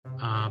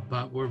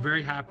But we're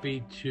very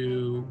happy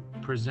to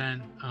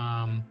present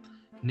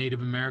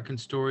Native American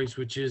stories,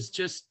 which is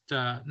just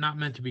not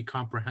meant to be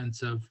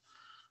comprehensive,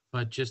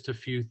 but just a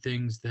few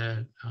things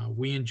that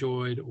we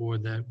enjoyed or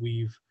that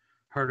we've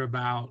heard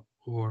about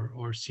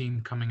or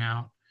seen coming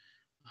out.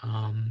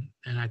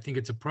 And I think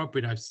it's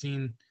appropriate. I've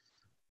seen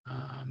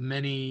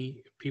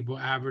many people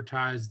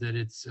advertise that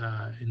it's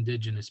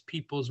Indigenous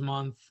Peoples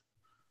Month.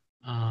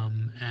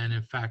 And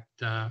in fact,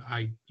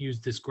 I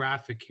used this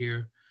graphic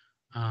here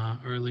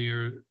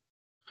earlier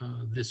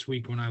this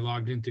week when I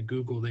logged into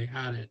Google. They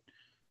had it.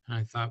 And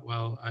I thought,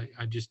 well,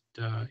 I just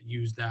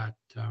use that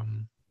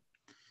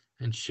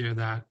and share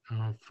that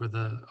for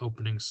the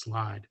opening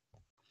slide.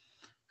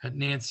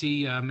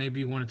 Nancy, maybe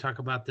you want to talk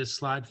about this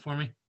slide for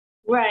me?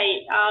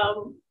 Right.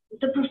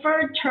 The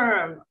preferred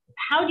term,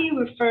 how do you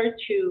refer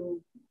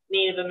to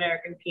Native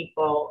American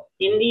people?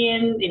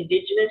 Indian,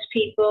 Indigenous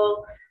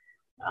people,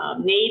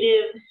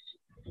 Natives?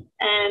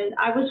 And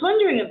I was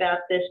wondering about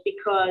this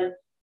because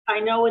I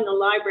know in the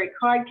library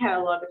card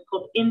catalog, it's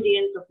called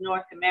Indians of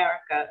North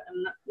America.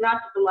 And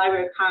not that the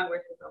Library of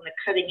Congress is on the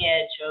cutting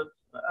edge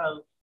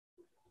of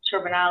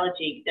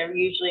terminology. They're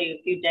usually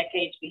a few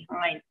decades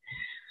behind.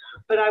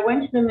 But I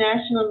went to the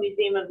National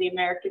Museum of the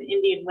American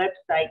Indian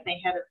website, and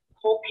they had a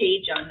whole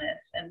page on this.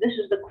 And this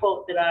is the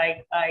quote that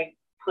I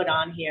put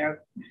on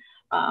here.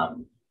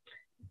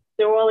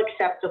 They're all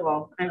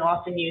acceptable and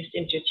often used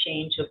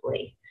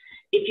interchangeably.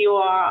 If you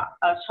are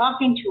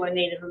talking to a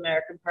Native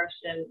American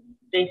person,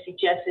 they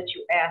suggest that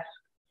you ask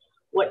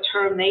what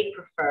term they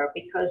prefer,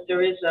 because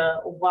there is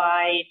a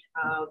wide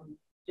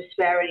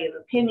disparity of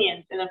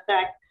opinions. And in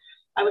fact,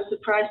 I was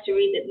surprised to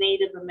read that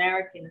Native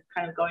American is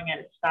kind of going out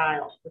of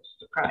style, which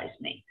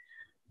surprised me.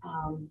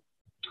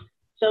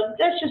 So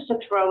that's just to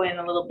throw in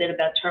a little bit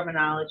about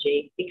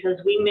terminology, because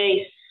we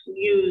may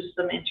use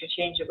them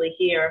interchangeably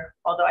here,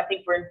 although I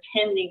think we're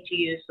intending to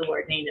use the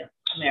word Native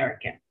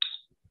American.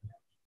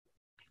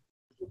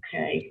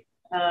 Okay.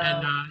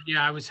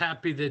 Yeah, I was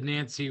happy that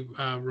Nancy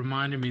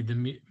reminded me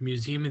the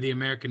Museum of the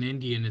American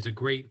Indian is a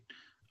great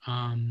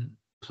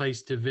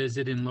place to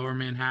visit in Lower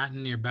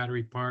Manhattan near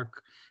Battery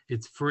Park.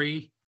 It's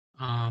free,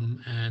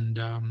 and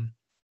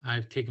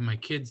I've taken my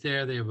kids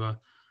there. They have a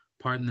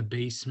part in the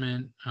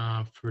basement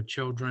for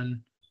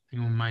children. I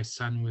think when my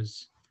son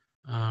was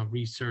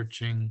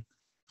researching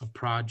a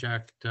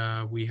project,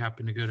 we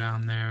happened to go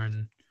down there,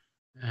 and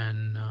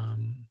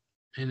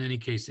in any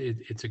case,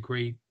 it's a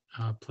great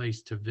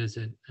place to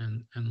visit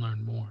and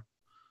learn more.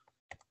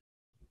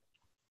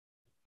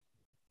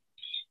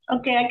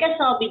 Okay, I guess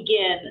I'll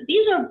begin.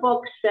 These are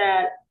books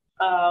that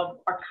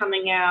are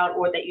coming out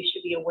or that you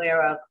should be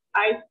aware of.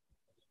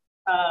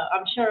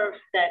 I'm sure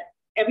that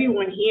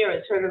everyone here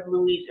has heard of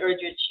Louise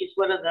Erdrich. She's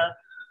one of the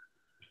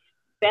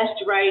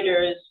best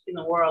writers in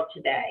the world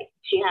today.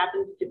 She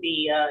happens to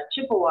be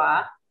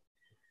Chippewa.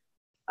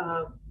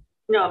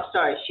 No, I'm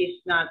sorry, she's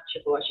not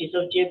Chippewa. She's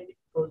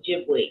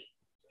Ojibwe.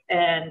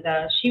 And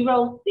she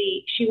won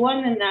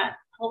the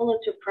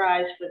Pulitzer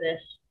Prize for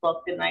this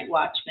book, The Night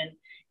Watchman,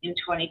 in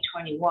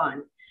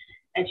 2021.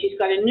 And she's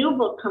got a new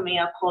book coming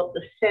out called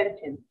The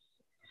Sentence,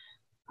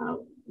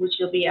 which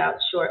will be out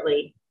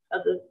shortly.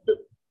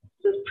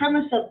 The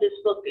premise of this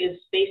book is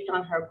based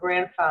on her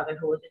grandfather,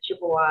 who was a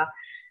Chippewa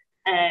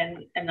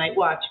and a night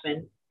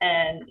watchman.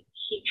 And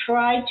he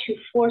tried to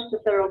force the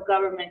federal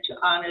government to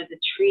honor the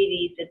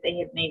treaties that they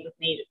had made with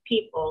Native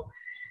people.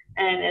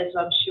 And as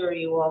I'm sure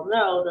you all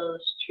know, those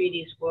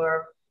treaties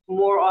were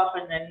more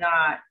often than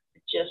not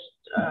just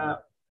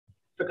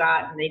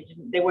forgotten.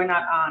 They were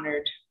not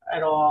honored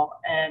at all.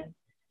 And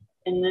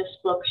in this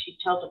book, she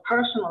tells a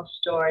personal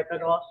story,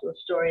 but also a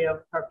story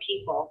of her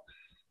people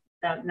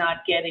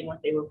not getting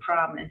what they were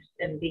promised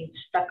and being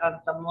stuck on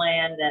some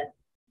land that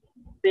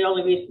the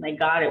only reason they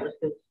got it was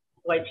because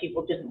white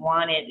people didn't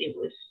want it. It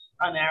was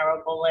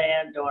unarable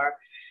land or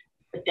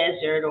a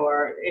desert,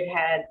 or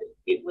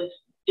it was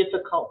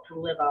difficult to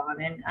live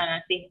on. And I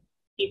think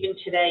even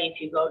today,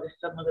 if you go to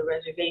some of the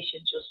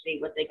reservations, you'll see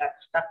what they got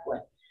stuck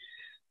with.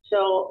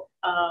 So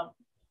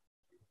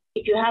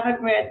if you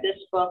haven't read this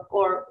book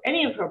or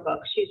any of her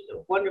books, she's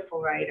a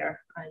wonderful writer.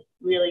 I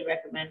really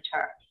recommend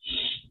her.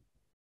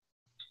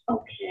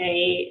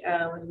 Okay,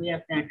 what do we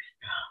have next?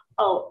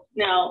 Oh,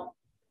 now,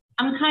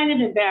 I'm kind of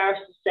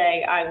embarrassed to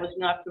say I was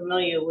not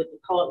familiar with the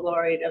Poet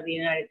Laureate of the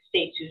United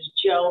States, who's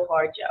Jo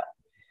Harjo.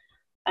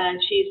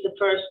 And she's the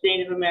first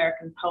Native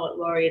American Poet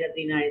Laureate of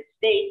the United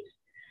States.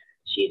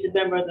 She's a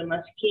member of the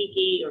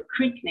Muscogee or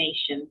Creek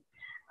Nation.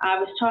 I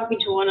was talking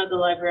to one of the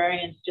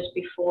librarians just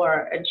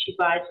before, and she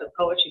buys the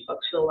poetry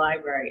books for the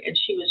library, and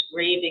she was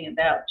raving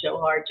about Jo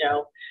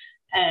Harjo.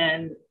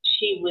 And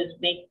she was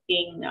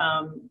making,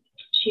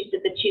 she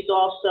said that she's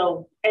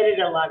also edited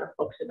a lot of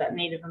books about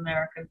Native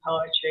American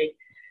poetry,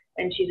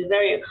 and she's a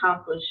very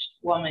accomplished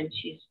woman.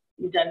 She's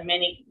done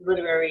many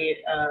literary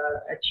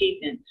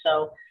achievements.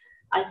 So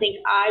I think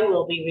I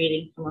will be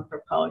reading some of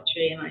her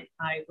poetry, and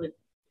I would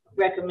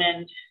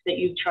recommend that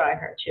you try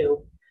her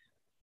too.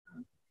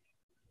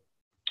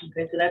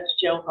 Okay, so that's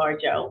Jo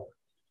Harjo.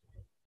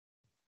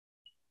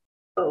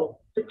 Oh,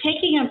 The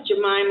Taking of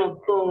Jemima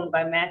Boone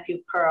by Matthew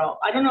Pearl.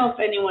 I don't know if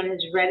anyone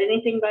has read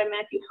anything by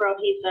Matthew Pearl.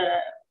 He's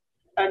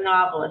a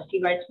novelist.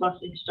 He writes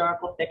mostly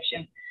historical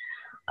fiction.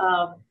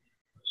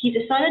 He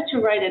decided to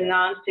write a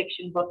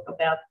nonfiction book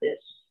about this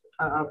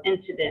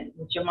incident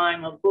with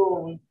Jemima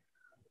Boone,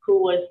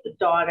 who was the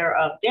daughter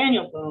of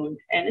Daniel Boone.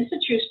 And it's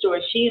a true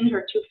story. She and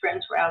her two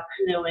friends were out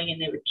canoeing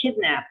and they were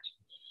kidnapped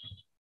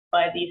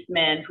by these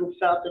men who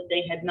felt that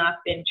they had not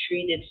been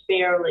treated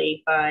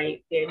fairly by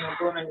Daniel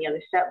Boone and the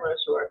other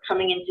settlers who were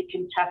coming into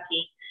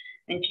Kentucky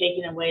and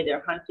taking away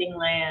their hunting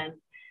land,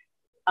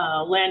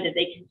 land that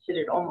they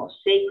considered almost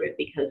sacred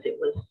because it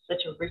was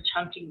such a rich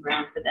hunting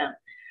ground for them.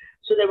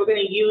 So they were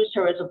going to use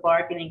her as a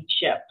bargaining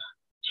chip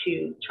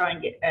to try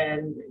and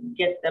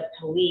get them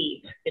to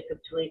leave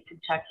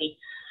Kentucky.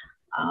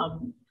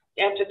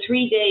 After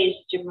 3 days,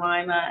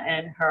 Jemima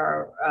and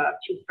her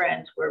two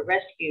friends were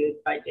rescued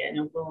by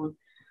Daniel Boone.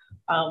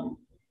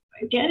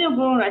 Daniel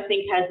Boone, I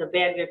think, has a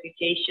bad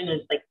reputation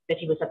as like that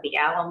he was at the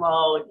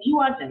Alamo, and he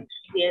wasn't.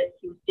 He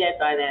was dead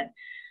by then.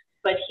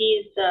 But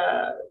he's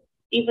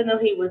even though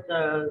he was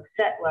a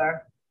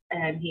settler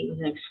and he was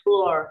an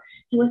explorer,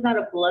 he was not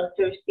a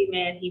bloodthirsty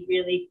man. He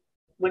really,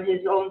 when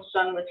his own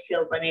son was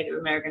killed by Native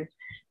Americans,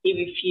 he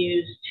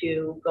refused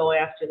to go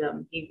after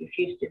them. He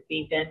refused to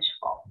be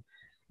vengeful.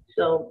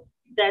 So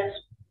that's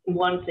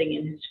one thing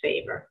in his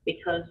favor,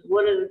 because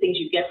one of the things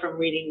you get from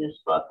reading this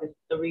book is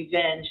the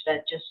revenge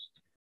that just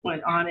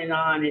went on and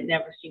on. It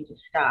never seemed to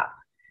stop.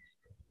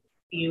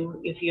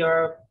 If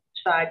your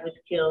side was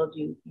killed,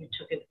 you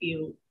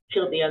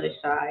killed the other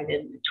side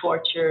and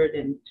tortured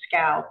and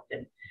scalped,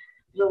 and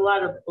there's a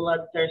lot of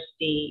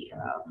bloodthirsty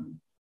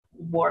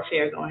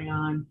warfare going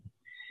on.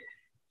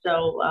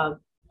 So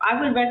I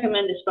would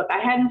recommend this book. I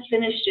hadn't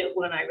finished it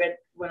when I wrote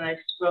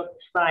The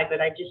Spy, but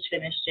I just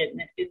finished it,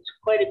 and it's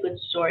quite a good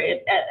story.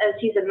 As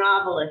he's a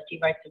novelist, he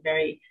writes a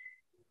very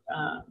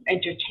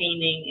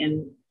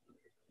entertaining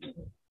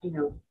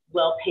and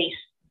well-paced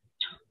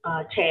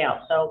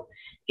tale. So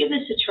give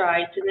this a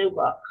try. It's a new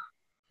book.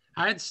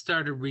 I had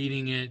started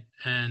reading it,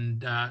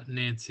 and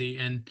Nancy,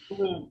 and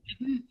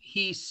didn't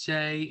he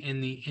say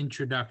in the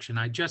introduction?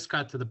 I just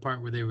got to the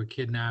part where they were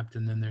kidnapped,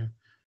 and then they're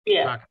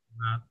talking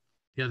about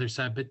the other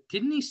side. But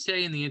didn't he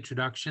say in the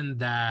introduction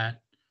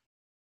that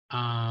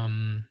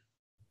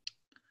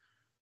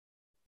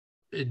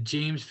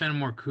James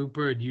Fenimore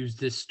Cooper had used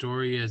this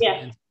story as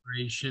the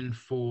inspiration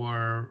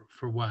for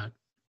what?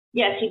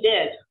 Yes, he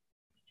did.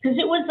 Because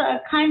it was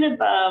a kind of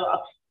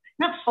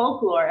not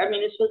folklore. I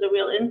mean, this was a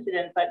real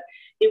incident, but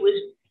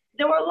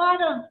there were a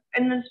lot of,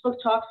 and this book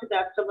talks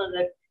about some of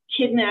the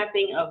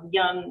kidnapping of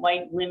young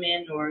white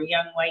women or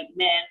young white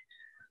men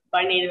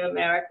by Native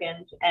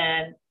Americans,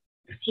 and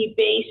he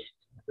based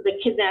the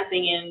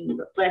kidnapping in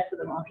Last of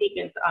the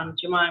Mohicans on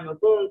Jemima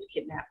Boone's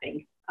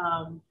kidnapping.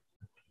 And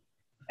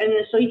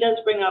so he does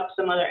bring up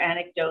some other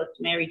anecdotes,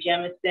 Mary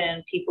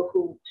Jemison, people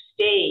who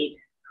stayed,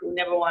 who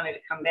never wanted to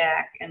come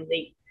back. And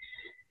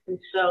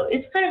so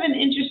it's kind of an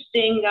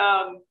interesting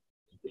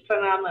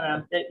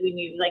phenomenon that when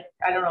you, like,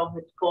 I don't know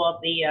if it's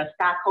called the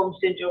Stockholm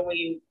Syndrome, where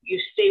you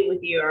stay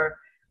with your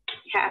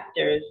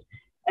captors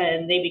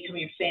and they become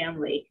your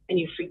family, and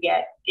you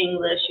forget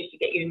English, you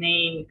forget your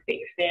name, you forget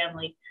your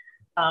family.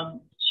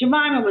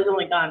 Jemima was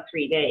only gone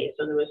 3 days,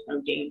 so there was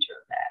no danger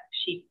of that.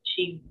 She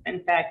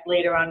in fact,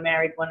 later on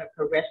married one of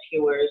her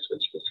rescuers when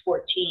she was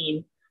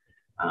 14,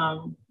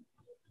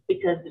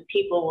 because the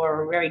people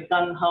were very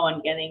gung-ho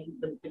on getting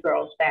the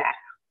girls back.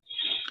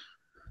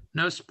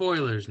 No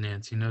spoilers,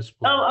 Nancy, no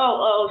spoilers.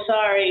 Oh,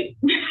 sorry.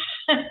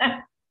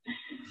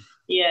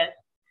 Yes.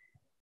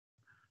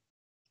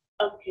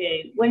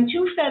 Okay, When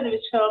Two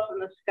Feathers Fell from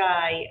the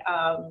Sky.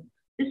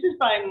 This is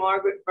by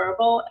Margaret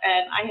Verbal,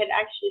 and I had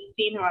actually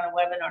seen her on a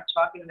webinar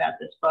talking about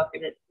this book,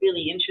 and it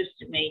really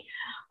interested me.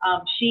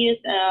 She is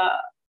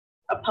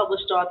a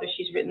published author.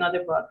 She's written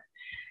other books.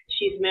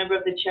 She's a member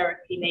of the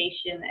Cherokee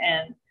Nation,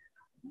 and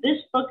this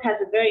book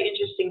has a very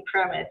interesting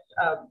premise.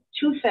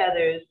 Two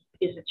Feathers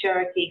is a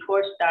Cherokee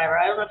horse diver.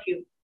 I don't know if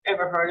you've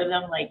ever heard of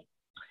them. Like,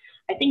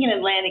 I think in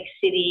Atlantic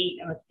City,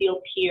 on the Steel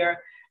Pier,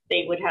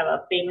 they would have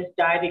a famous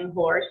diving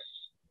horse.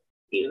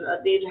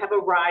 They'd have a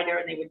rider,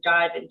 and they would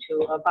dive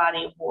into a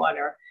body of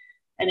water.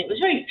 And it was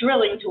very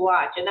thrilling to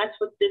watch, and that's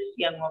what this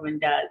young woman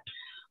does.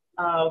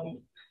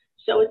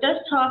 So it does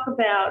talk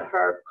about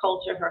her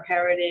culture, her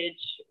heritage,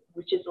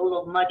 which is a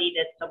little muddied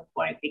at some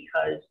point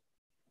because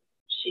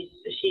she's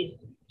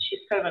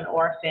kind of an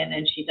orphan,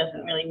 and she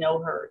doesn't really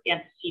know her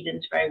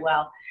antecedents very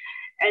well.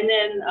 And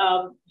then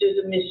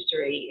there's a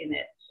mystery in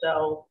it.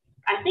 So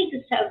I think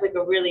this sounds like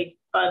a really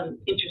fun,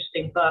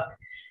 interesting book.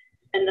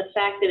 And the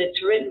fact that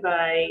it's written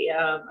by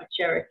a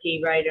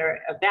Cherokee writer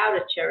about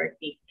a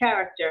Cherokee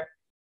character,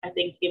 I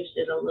think gives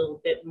it a little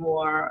bit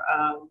more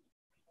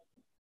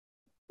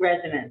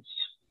resonance,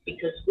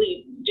 because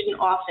we didn't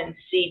often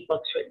see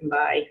books written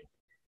by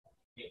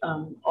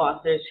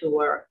authors who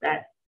were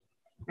that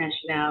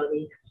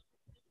nationality.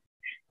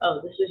 Oh,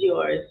 this is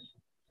yours.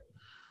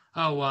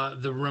 Oh,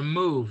 The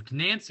Removed.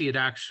 Nancy had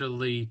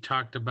actually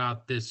talked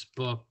about this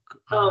book.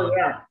 Oh,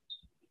 yeah.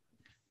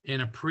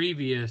 in a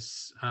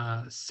previous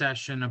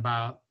session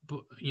about,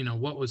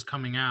 what was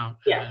coming out.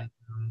 Yeah.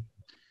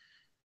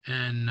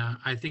 And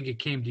I think it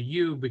came to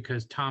you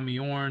because Tommy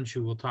Orange,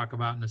 who we'll talk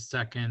about in a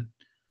second,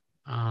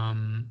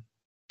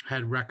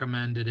 had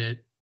recommended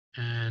it.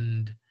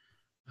 And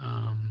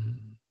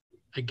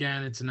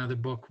again, it's another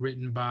book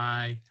written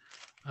by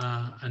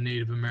a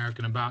Native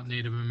American about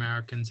Native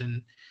Americans.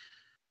 And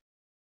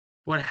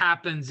what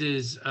happens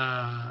is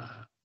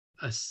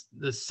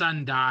the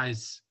son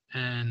dies,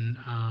 and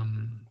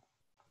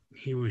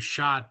he was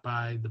shot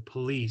by the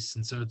police.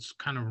 And so it's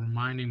kind of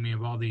reminding me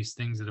of all these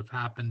things that have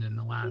happened in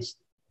the last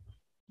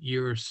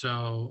year or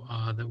so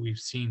that we've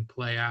seen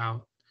play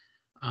out.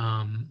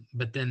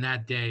 But then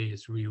that day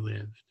is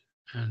relived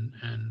and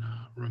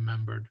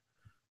remembered.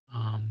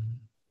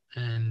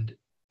 And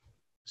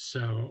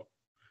so,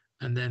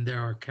 and then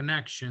there are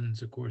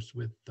connections, of course,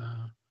 with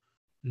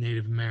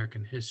Native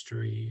American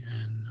history.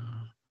 And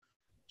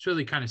it's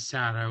really kind of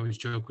sad. I always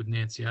joke with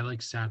Nancy, I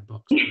like sad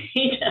books.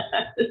 He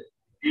does.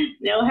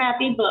 No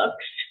happy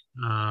books.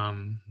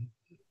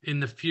 In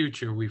the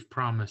future, we've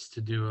promised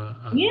to do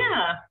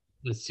a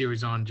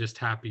series on just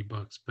happy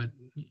books, but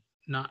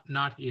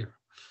not here.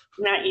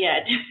 Not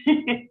yet.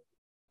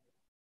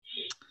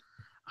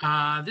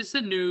 This is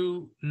a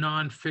new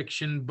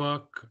nonfiction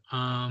book.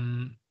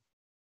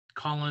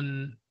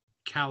 Colin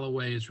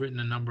Calloway has written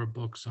a number of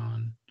books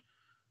on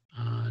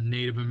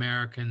Native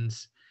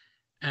Americans.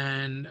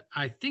 And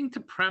I think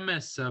the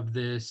premise of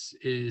this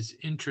is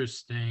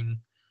interesting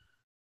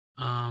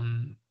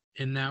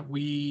in that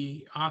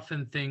we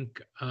often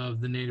think of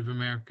the Native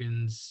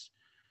Americans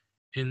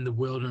in the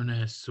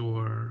wilderness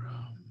or,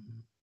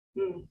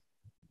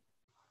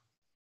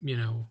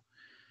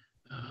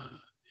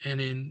 and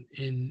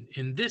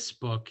in this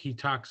book, he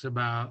talks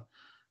about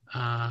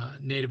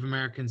Native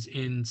Americans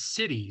in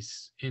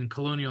cities, in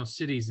colonial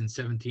cities in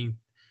 17th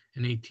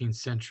and 18th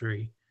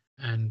century,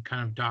 and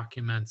kind of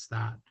documents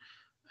that.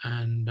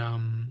 And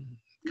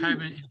kind of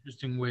an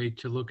interesting way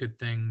to look at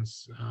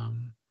things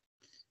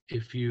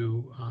if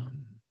you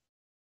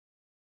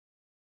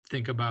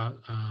think about,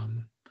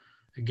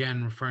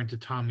 again, referring to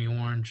Tommy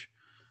Orange,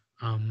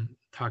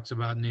 talks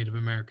about Native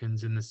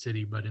Americans in the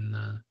city, but in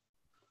the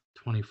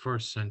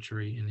 21st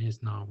century in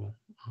his novel.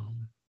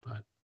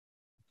 But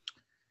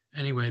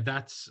anyway,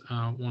 that's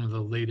one of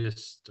the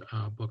latest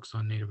books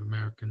on Native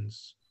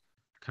Americans,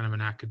 kind of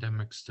an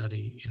academic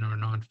study in our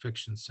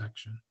nonfiction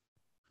section.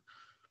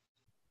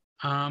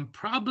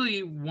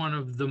 Probably one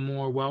of the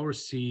more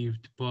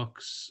well-received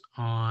books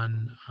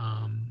on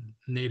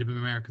Native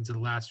Americans of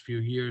the last few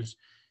years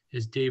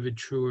is David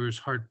Truer's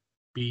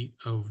Heartbeat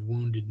of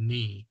Wounded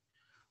Knee.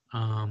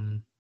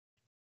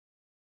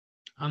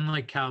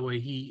 Unlike Calloway,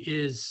 he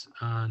is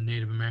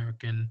Native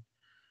American,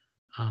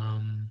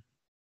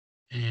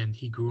 and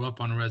he grew up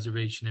on a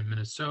reservation in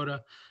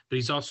Minnesota, but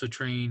he's also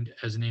trained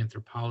as an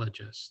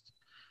anthropologist.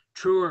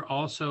 Truer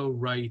also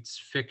writes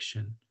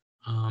fiction,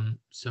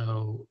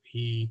 so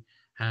he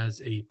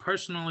has a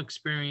personal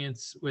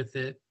experience with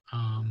it,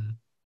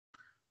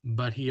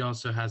 but he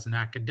also has an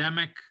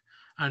academic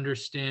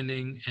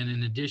understanding, and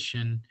in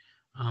addition,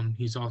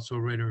 he's also a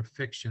writer of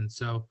fiction.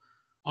 So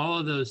all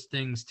of those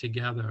things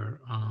together,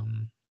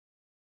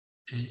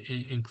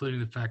 including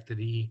the fact that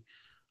he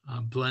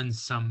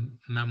blends some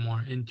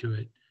memoir into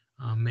it,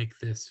 make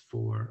this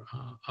for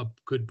a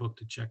good book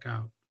to check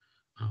out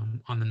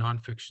on the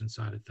nonfiction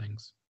side of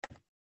things.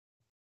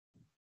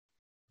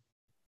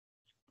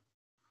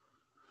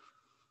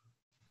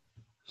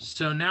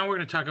 So now we're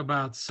going to talk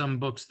about some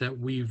books that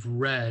we've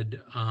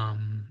read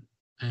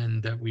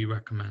and that we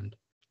recommend.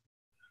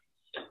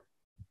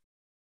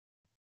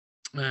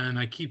 And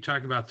I keep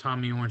talking about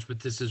Tommy Orange,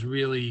 but this is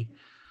really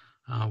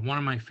one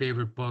of my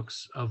favorite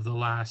books of the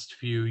last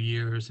few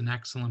years, an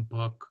excellent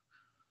book.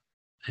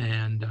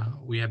 And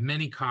we have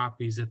many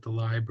copies at the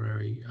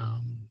library,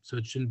 so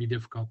it shouldn't be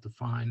difficult to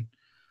find.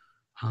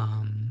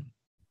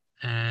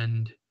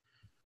 And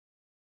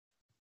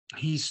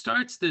he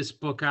starts this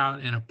book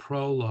out in a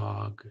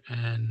prologue,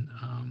 and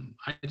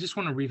I just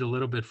want to read a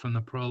little bit from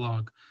the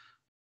prologue.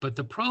 But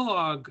the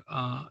prologue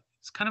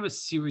is kind of a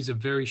series of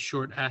very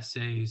short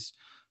essays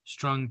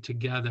strung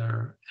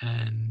together,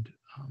 and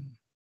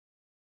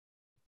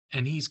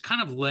he's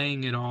kind of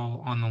laying it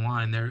all on the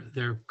line.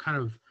 They're kind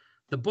of,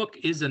 the book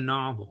is a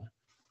novel,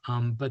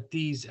 but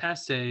these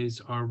essays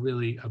are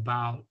really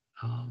about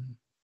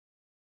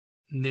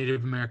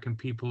Native American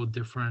people,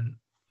 different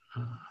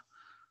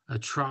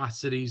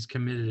atrocities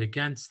committed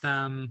against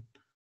them,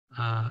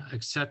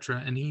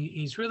 etc. And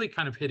he's really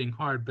kind of hitting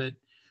hard, but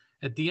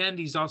at the end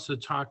he's also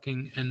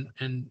talking,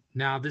 and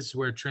now this is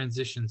where it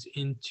transitions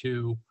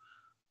into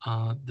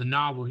the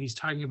novel. He's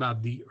talking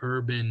about the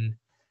urban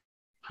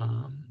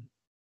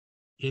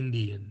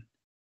Indian,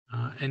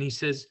 and he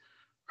says,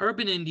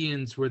 urban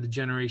Indians were the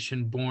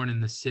generation born in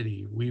the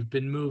city. We've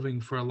been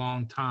moving for a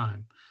long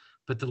time,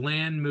 but the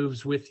land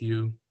moves with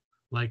you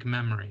like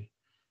memory.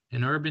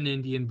 An urban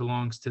Indian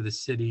belongs to the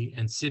city,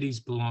 and cities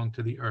belong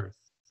to the earth.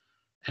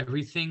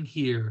 Everything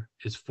here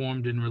is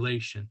formed in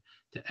relation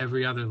to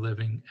every other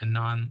living and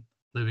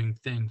living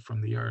thing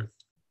from the earth.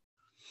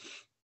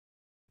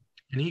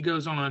 And he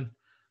goes on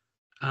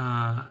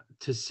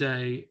to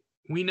say,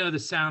 we know the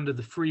sound of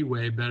the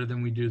freeway better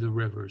than we do the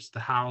rivers, the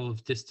howl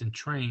of distant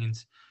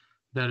trains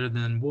better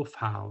than wolf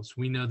howls.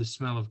 We know the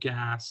smell of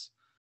gas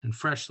and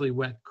freshly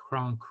wet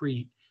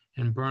concrete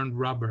and burned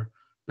rubber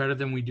better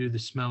than we do the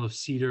smell of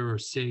cedar or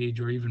sage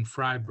or even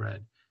fry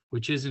bread,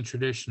 which isn't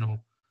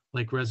traditional,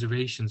 like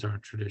reservations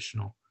aren't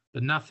traditional.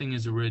 But nothing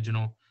is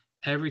original.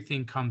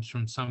 Everything comes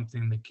from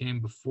something that came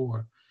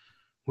before,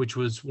 which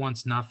was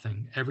once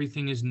nothing.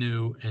 Everything is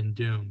new and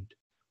doomed.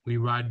 We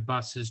ride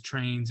buses,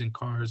 trains, and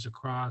cars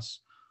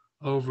across,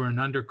 over, and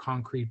under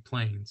concrete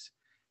plains.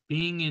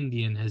 Being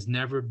Indian has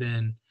never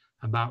been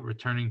about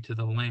returning to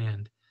the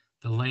land.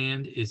 The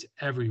land is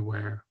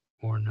everywhere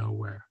or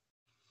nowhere.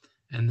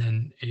 And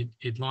then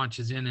it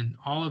launches in, and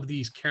all of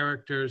these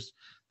characters,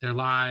 their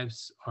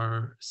lives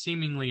are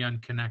seemingly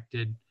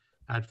unconnected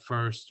at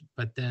first,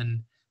 but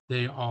then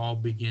they all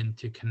begin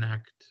to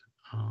connect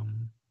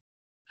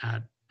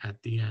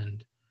at the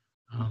end.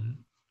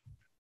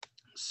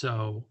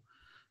 So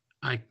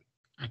I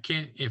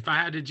can't, if I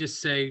had to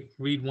just say,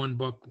 read one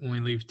book when we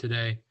leave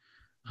today,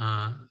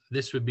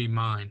 this would be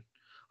mine.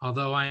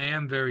 Although I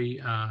am very,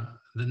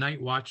 The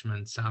Night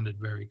Watchman sounded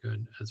very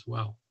good as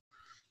well.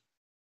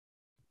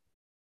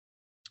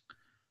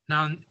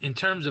 Now, in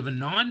terms of a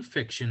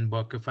nonfiction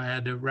book, if I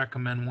had to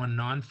recommend one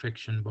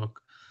nonfiction book,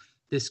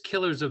 this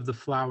Killers of the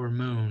Flower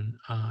Moon,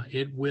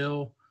 it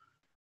will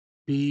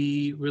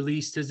be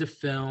released as a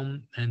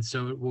film, and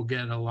so it will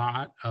get a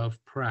lot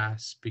of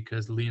press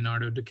because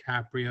Leonardo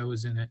DiCaprio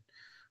is in it,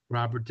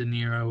 Robert De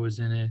Niro is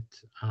in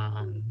it,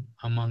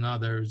 among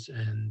others,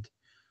 and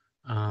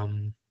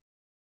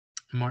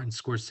Martin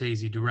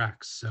Scorsese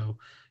directs. So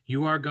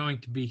you are going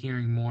to be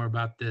hearing more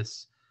about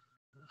this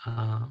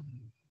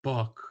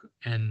book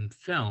and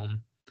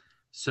film.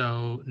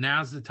 So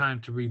now's the time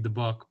to read the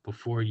book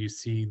before you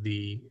see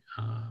the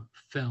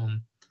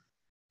film.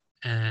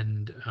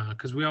 And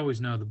because we always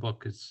know the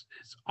book is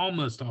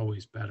almost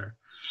always better.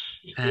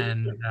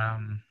 And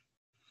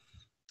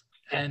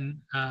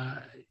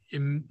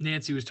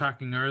Nancy was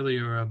talking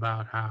earlier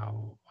about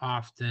how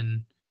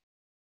often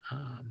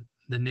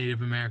the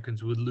Native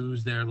Americans would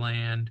lose their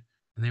land,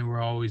 and they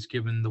were always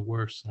given the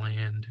worst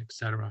land,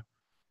 etc.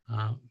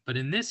 But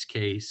in this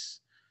case,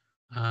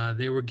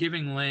 they were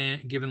given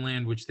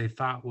land which they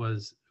thought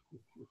was,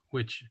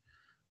 which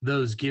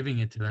those giving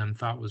it to them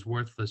thought was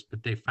worthless,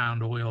 but they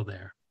found oil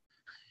there.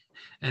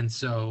 And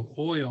so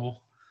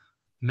oil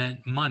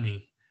meant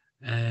money,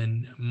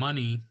 and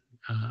money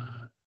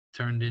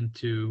turned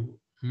into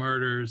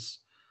murders.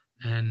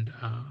 And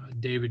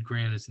David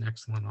Grant is an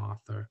excellent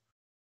author.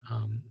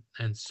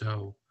 And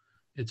so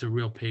it's a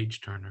real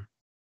page turner.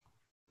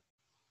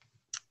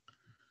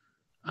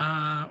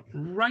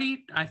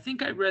 I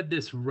think I read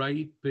this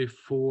right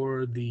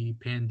before the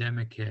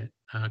pandemic hit,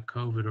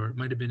 COVID, or it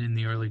might have been in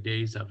the early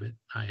days of it.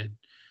 I had,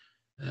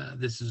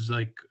 this is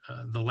like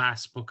the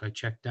last book I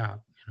checked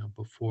out,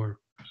 before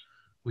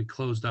we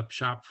closed up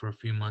shop for a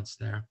few months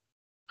there.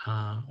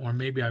 Or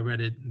maybe I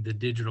read it, the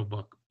digital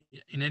book.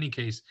 In any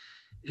case,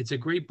 it's a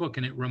great book,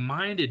 and it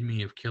reminded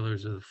me of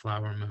Killers of the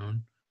Flower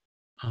Moon.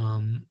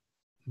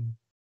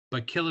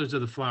 But Killers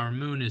of the Flower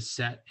Moon is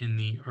set in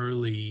the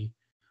early,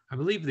 I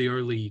believe the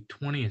early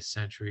 20th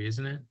century,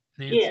 isn't it,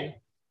 Nancy? Yeah.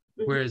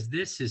 Mm-hmm. Whereas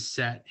this is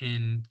set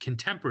in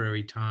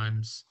contemporary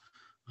times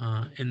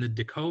in the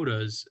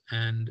Dakotas.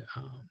 And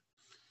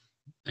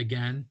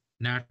again,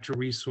 natural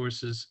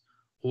resources,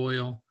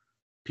 oil,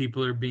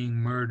 people are being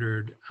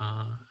murdered.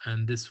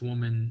 And this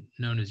woman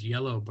known as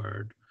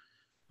Yellowbird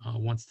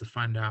wants to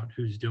find out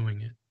who's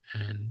doing it.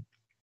 And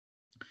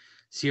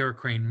Sierra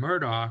Crane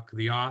Murdoch,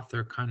 the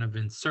author, kind of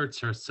inserts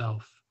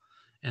herself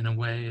in a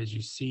way, as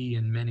you see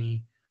in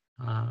many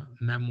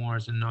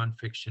memoirs and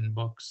nonfiction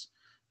books.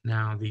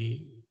 Now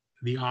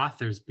the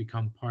authors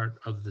become part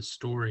of the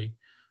story,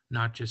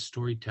 not just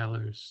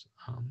storytellers.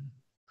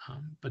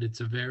 But it's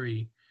a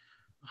very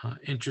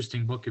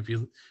interesting book. If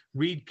you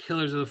read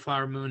Killers of the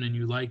Flower Moon and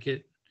you like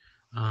it,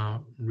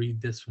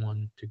 read this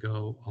one to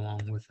go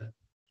along with it.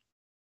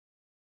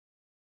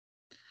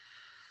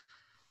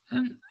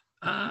 And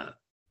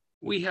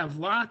we have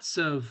lots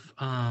of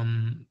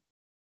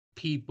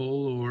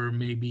people, or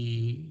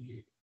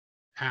maybe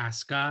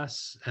ask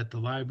us at the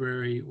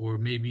library, or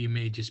maybe you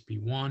may just be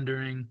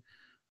wandering.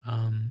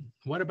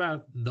 What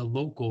about the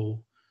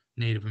local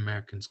Native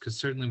Americans? Because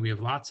certainly we have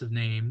lots of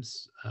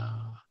names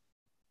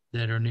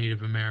that are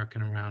Native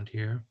American around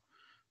here.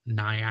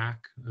 Nyack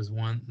is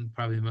one,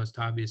 probably the most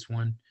obvious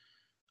one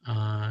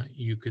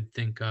you could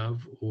think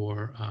of,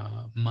 or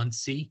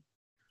Muncie,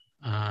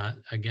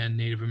 again,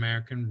 Native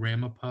American.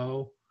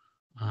 Ramapo.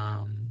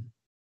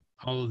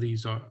 All of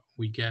these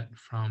we get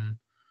from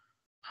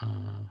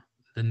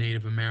the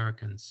Native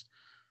Americans.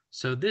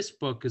 So this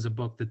book is a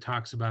book that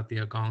talks about the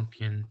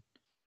Algonquian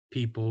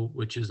people,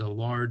 which is a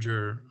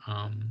larger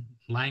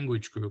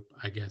language group,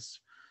 I guess,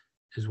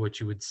 is what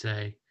you would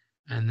say.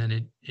 And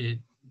then it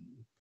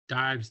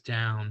dives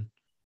down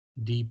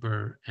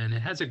deeper, and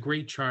it has a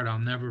great chart. I'll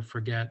never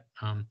forget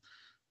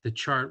the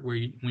chart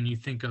where when you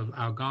think of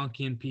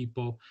Algonquian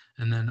people,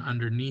 and then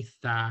underneath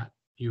that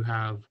you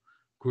have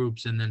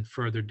groups, and then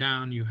further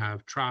down you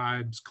have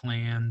tribes,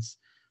 clans.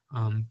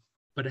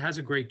 But it has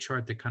a great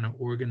chart that kind of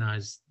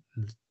organizes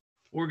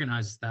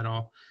that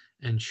all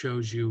and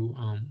shows you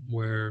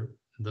where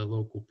the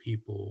local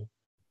people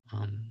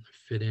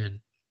fit in.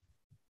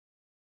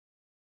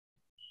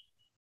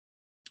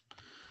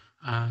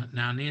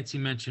 Now, Nancy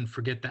mentioned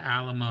Forget the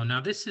Alamo.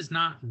 Now, this is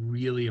not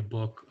really a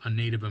book, a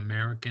Native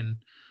American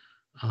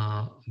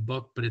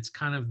book, but it's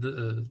kind of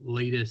the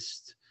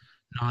latest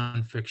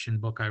nonfiction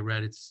book I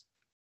read. It's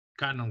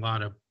gotten a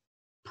lot of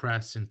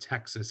press in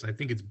Texas. I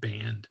think it's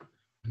banned.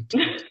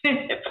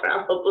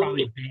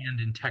 Probably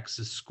banned in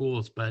Texas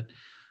schools, but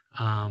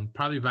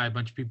probably by a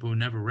bunch of people who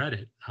never read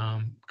it,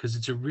 because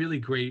it's a really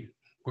great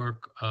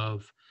work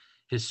of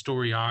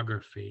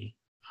historiography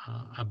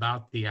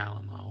about the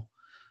Alamo,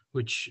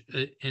 which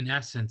in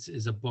essence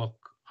is a book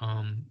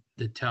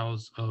that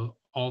tells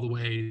all the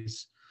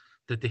ways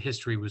that the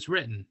history was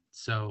written.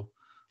 So,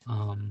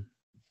 and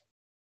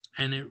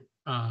it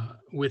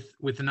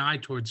with an eye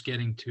towards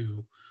getting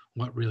to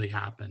what really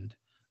happened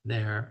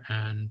there.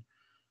 And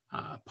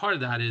part of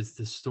that is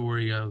the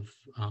story of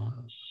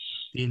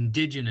the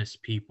indigenous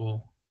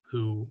people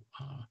who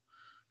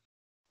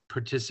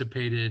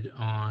participated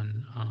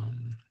on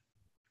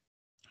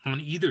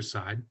either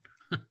side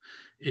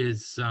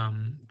is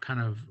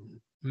kind of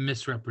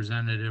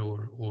misrepresented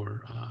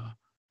or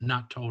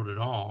not told at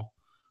all.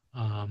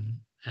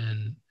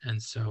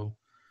 And so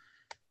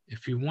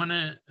if you want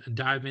to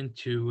dive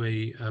into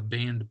a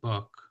banned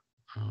book,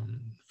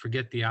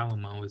 Forget the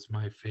Alamo is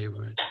my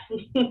favorite.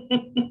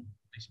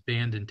 It's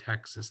banned in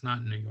Texas, not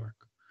in New York.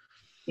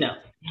 No.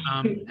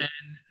 And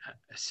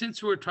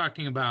since we're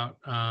talking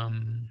about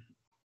kind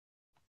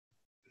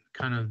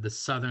of the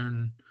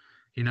southern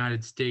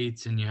United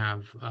States, and you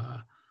have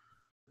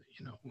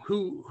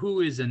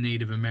who is a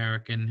Native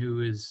American,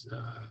 who is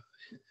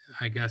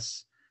I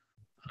guess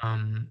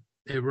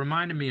it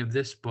reminded me of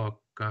this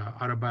book,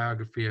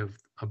 Autobiography of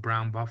a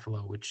Brown Buffalo,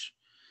 which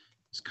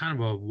is kind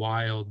of a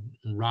wild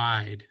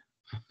ride,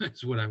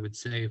 is what I would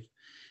say.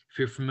 If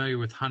you're familiar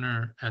with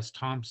Hunter S.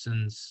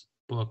 Thompson's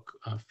book,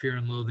 Fear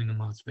and Loathing in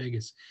Las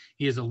Vegas,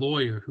 he is a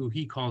lawyer who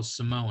he calls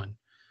Samoan.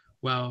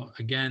 Well,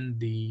 again,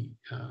 the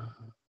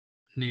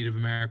Native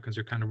Americans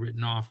are kind of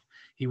written off.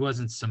 He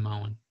wasn't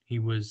Samoan. He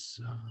was,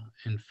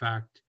 in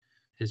fact,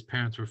 his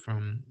parents were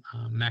from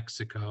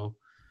Mexico,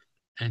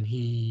 and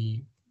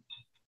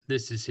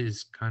this is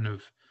his kind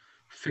of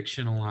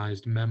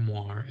fictionalized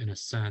memoir in a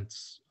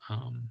sense.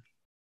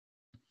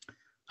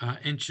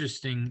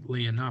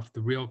 Interestingly enough,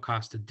 the real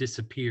Costa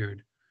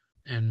disappeared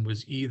and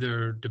was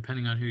either,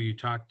 depending on who you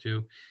talk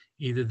to,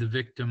 either the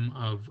victim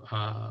of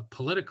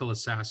political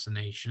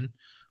assassination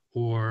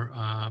or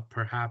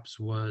perhaps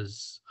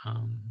was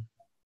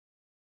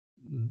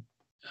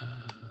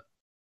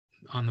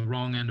on the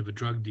wrong end of a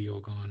drug deal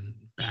gone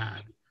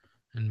bad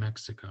in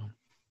Mexico.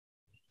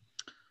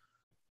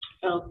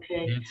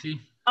 Okay. Nancy?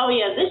 Oh,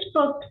 yeah, this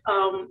book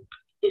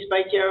is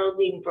by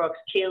Geraldine Brooks,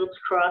 Caleb's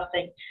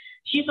Crossing.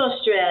 She's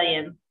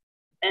Australian,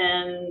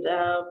 and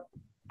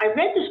I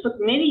read this book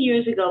many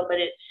years ago, but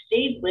it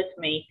stayed with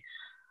me.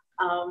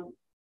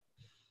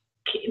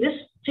 This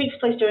takes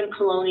place during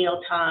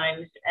colonial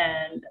times,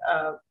 and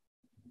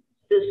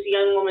this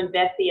young woman,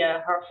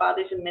 Bethia, her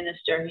father's a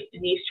minister,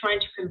 and he's trying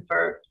to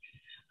convert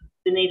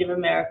the Native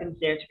Americans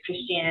there to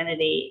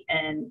Christianity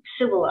and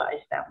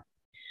civilize them.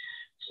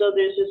 So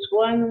there's this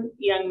one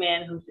young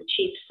man who's the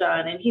chief's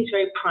son, and he's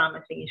very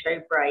promising, he's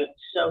very bright.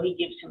 So he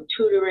gives him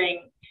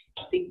tutoring.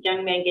 The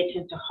young man gets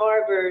into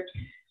Harvard.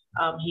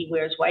 He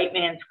wears white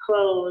man's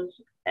clothes.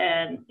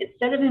 And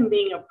instead of him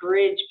being a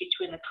bridge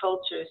between the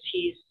cultures,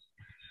 he's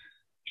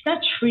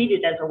not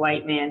treated as a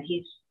white man.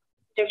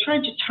 They're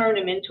trying to turn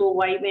him into a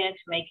white man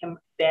to make him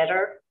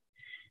better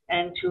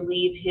and to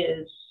leave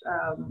his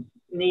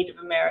Native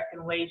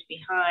American ways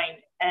behind.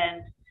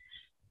 And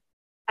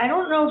I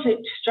don't know if it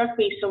struck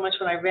me so much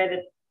when I read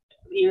it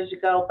years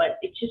ago, but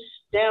it just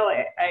now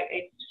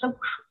it's so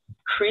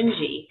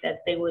cringy that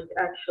they would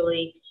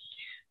actually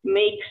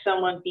make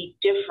someone be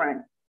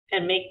different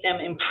and make them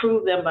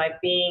improve them by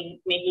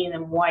making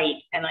them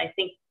white. And I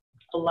think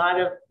a lot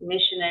of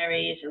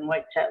missionaries and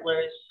white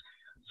settlers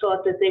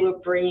thought that they were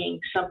bringing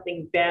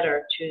something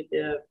better to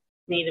the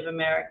Native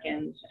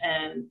Americans.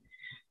 And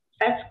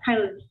that's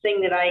kind of the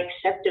thing that I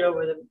accepted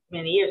over the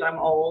many years. I'm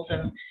old,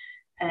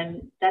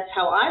 and that's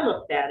how I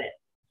looked at it,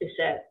 is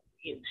that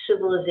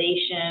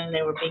civilization,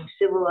 they were being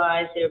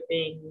civilized, they were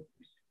being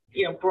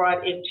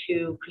brought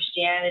into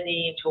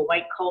Christianity, into a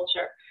white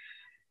culture,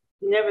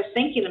 never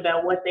thinking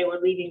about what they were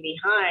leaving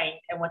behind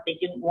and what they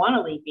didn't want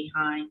to leave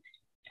behind.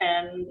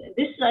 And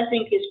this, I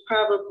think, is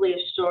probably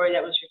a story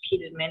that was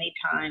repeated many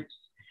times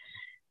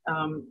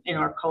in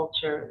our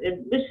culture.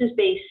 And this is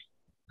based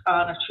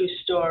on a true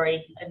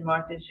story in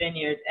Martha's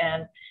Vineyard.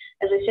 And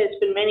as I said, it's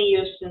been many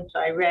years since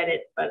I read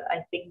it, but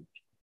I think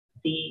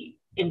the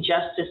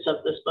injustice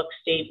of this book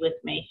stayed with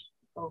me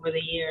over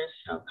the years.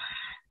 So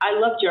I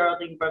love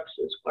Geraldine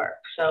Brooks's work.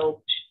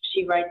 So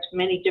She writes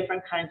many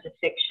different kinds of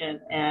fiction,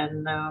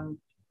 and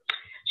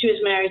she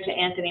was married to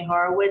Anthony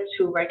Horowitz,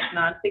 who writes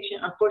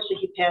nonfiction. Unfortunately,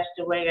 he passed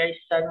away very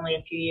suddenly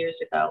a few years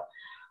ago.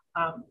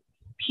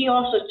 He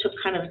also took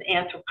kind of an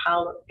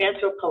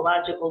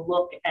anthropological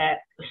look at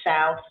the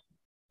South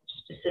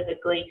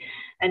specifically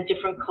and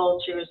different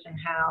cultures and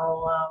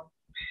how,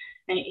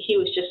 and he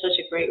was just such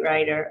a great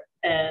writer.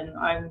 And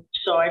I'm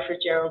sorry for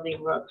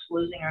Geraldine Brooks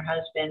losing her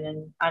husband.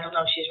 And I don't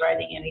know if she's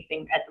writing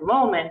anything at the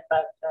moment,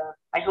 but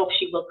I hope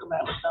she will come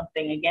out with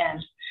something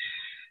again.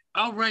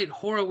 Oh, right.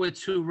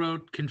 Horowitz, who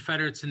wrote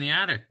Confederates in the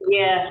Attic.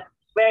 Yeah,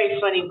 very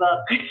funny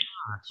book.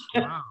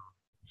 Gosh, wow.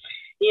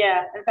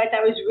 Yeah, in fact,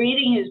 I was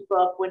reading his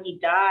book when he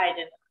died,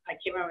 and I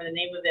can't remember the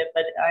name of it,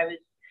 but I was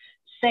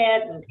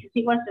saddened because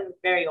he wasn't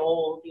very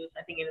old. He was,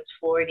 I think, in his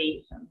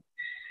 40s. And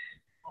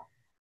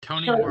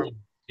Tony Horowitz,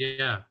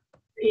 yeah.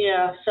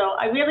 Yeah, so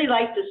I really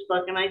like this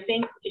book, and I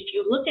think if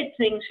you look at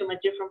things from a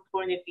different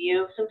point of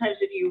view, sometimes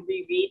if you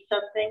reread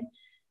something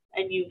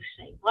and you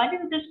say, why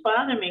didn't this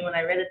bother me when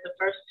I read it the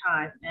first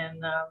time?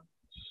 And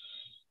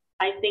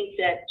I think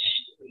that,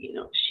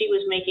 she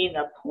was making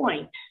a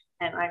point,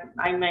 and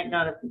I might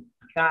not have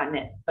gotten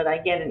it, but I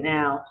get it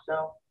now.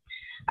 So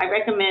I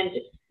recommend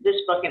this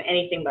book and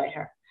anything by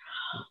her.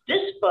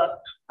 This book,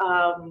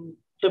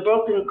 The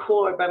Broken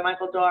Chord by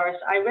Michael Doris,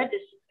 I read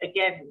this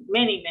again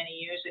many, many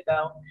years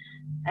ago.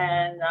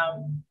 And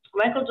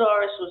Michael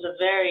Doris was a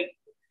very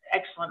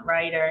excellent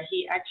writer.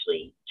 He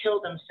actually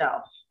killed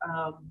himself.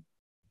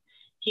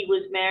 He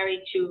was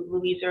married to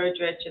Louise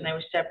Erdrich, and they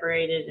were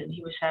separated, and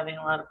he was having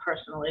a lot of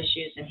personal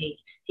issues, and he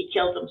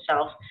killed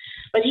himself.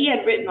 But he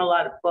had written a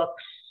lot of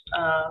books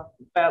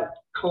about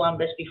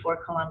Columbus,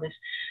 before Columbus.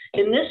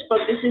 In this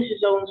book, this is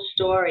his own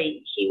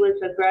story. He was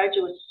a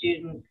graduate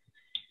student.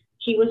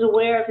 He was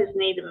aware of his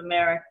Native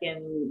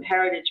American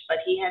heritage, but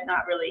he had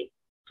not really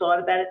thought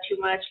about it too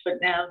much. But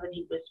now that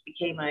he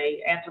became an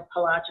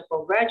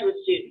anthropological graduate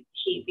student,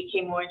 he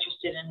became more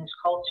interested in his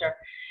culture.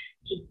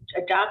 He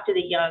adopted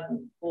a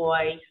young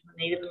boy, a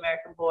Native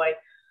American boy,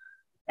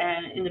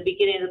 and in the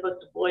beginning of the book,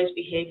 the boy's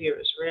behavior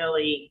is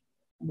really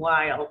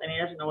wild, and he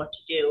doesn't know what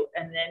to do.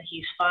 And then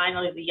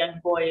the young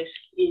boy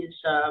is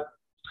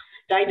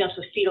diagnosed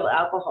with fetal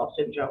alcohol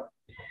syndrome.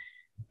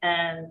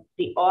 And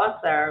the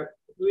author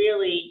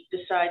really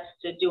decides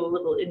to do a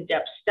little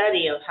in-depth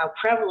study of how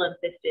prevalent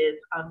this is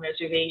on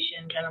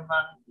reservations and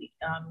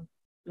among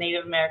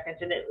Native Americans,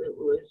 and it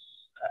was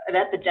an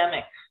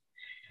epidemic.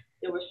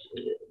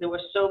 There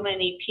were so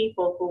many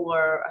people who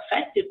were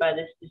affected by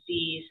this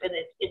disease, and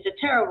it's a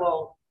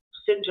terrible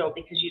syndrome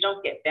because you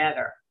don't get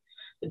better.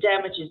 The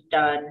damage is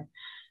done,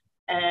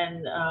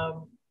 and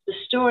the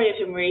story of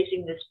him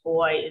raising this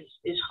boy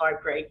is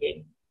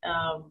heartbreaking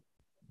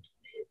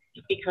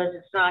because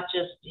it's not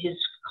just his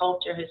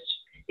culture,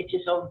 it's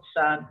his own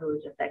son who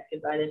is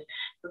affected by this.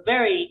 A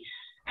very,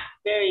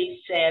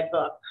 very sad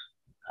book,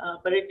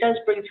 but it does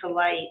bring to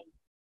light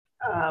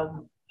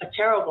a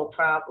terrible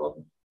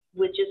problem,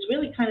 which is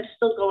really kind of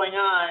still going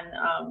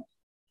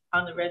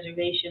on the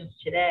reservations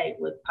today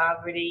with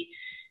poverty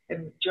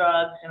and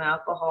drugs and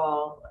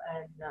alcohol.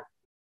 And,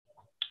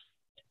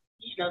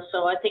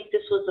 so I think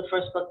this was the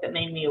first book that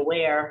made me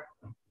aware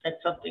that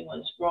something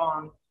was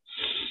wrong.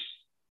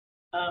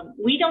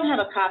 We don't have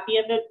a copy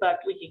of it, but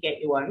we could get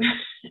you one.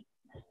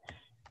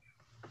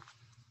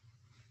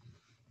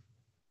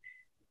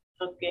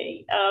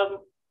 Okay.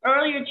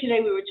 Earlier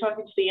today, we were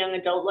talking to the young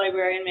adult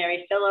librarian,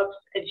 Mary Phillips,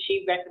 and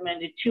she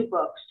recommended 2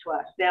 books to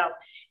us. Now,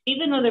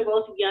 even though they're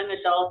both young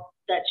adults,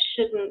 that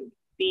shouldn't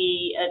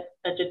be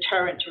a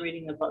deterrent to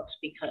reading the books,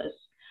 because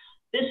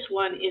this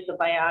one is a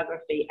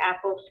biography,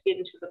 Apple Skin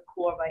to the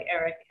Core by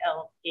Eric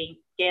L.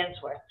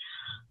 Gansworth.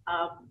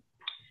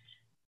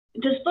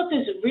 This book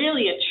is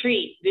really a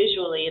treat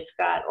visually. It's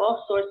got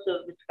all sorts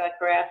of, it's got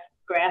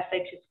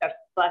graphics, it's got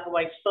black and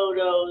white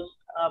photos.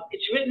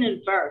 It's written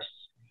in verse.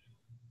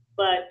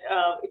 But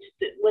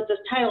what the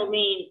title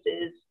means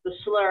is the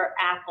slur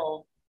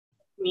apple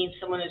means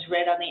someone is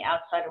red on the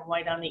outside and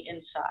white on the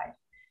inside.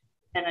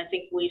 And I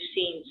think we've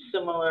seen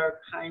similar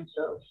kinds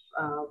of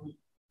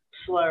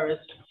slurs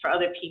for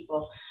other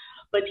people.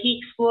 But he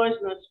explores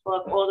in this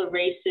book all the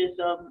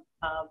racism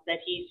that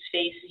he's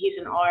faced. He's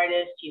an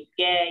artist, he's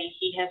gay,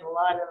 he has a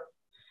lot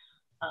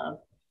of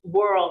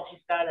world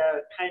he's got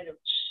to kind of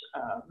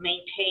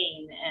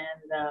maintain.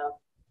 And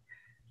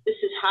this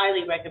is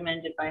highly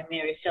recommended by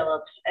Mary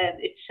Phillips,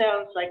 and it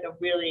sounds like a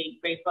really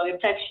great book. In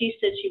fact, she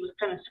said she was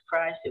kind of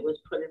surprised it was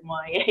put in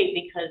YA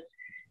because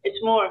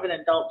it's more of an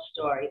adult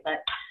story.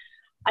 But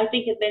I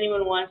think if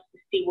anyone wants to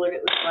see what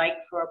it was like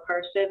for a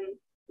person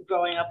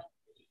growing up,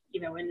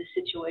 in this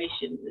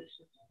situation, this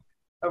is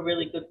a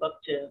really good book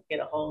to get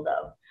a hold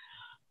of.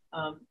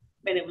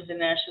 And it was a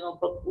national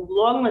book,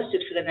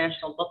 longlisted for the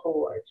National Book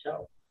Award.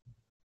 So,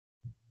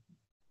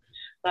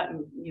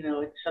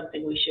 it's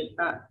something we should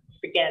not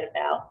forget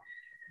about.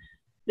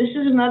 This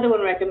is another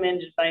one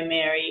recommended by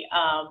Mary,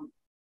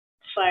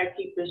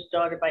 Firekeeper's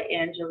Daughter by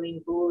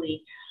Angeline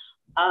Booley.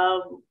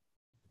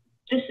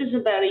 This is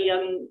about a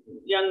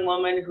young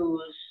woman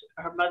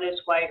her mother's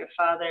white, her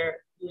father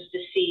was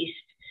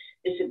deceased,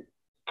 It's an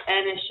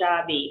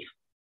Anishinaabe.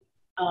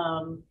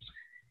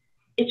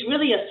 It's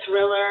really a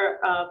thriller,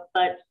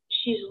 but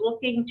she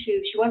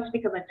wants to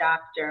become a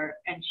doctor,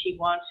 and she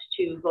wants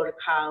to go to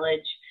college,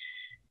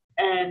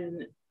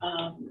 and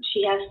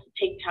she has to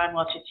take time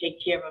off to take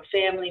care of a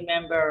family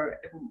member.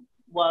 And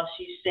while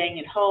she's staying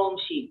at home,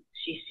 she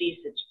sees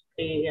that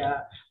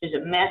there's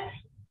a meth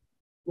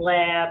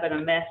lab and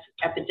a meth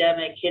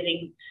epidemic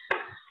hitting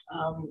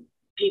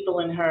people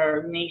in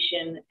her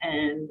nation,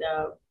 and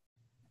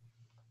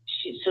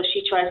so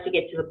she tries to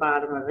get to the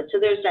bottom of it. So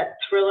there's that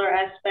thriller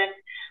aspect,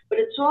 but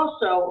it's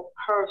also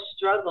her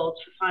struggle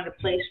to find a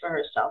place for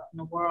herself in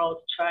the world,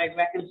 to try and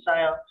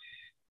reconcile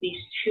these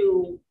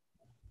two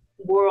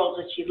worlds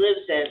that she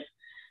lives in.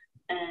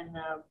 And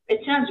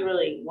it sounds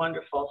really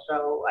wonderful.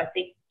 So I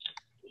think,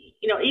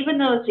 even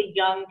though it's a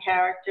young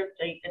character,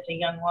 it's a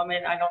young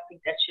woman, I don't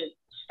think that should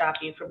stop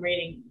you from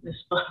reading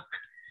this book.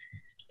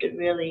 It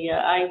really,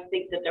 I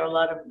think that there are a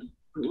lot of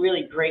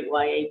really great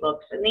YA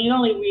books. And the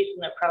only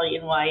reason they're probably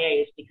in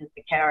YA is because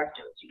the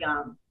character was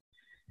young.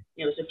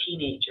 Was a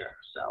teenager.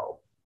 So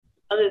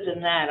other than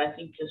that, I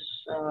think this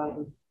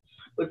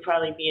would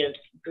probably be a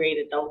great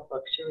adult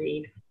book to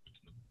read.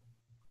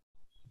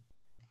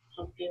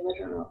 Okay, I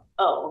don't know.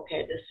 Oh,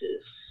 okay, this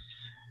is...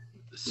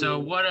 So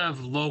what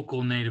of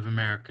local Native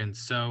Americans?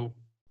 So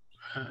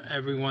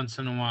every once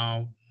in a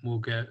while we'll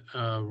get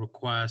a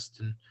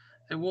request, and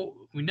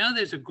we know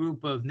there's a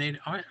group of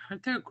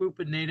aren't there a group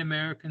of Native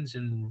Americans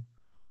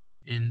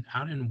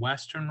out in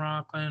Western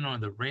Rockland, or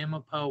the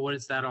Ramapo? What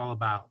is that all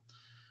about?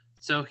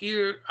 So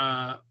here,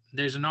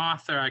 there's an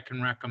author I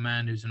can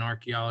recommend who's an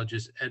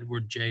archaeologist,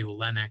 Edward J.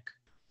 Lennox,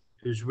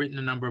 who's written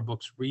a number of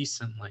books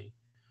recently.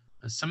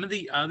 Some of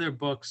the other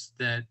books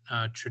that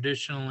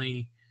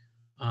traditionally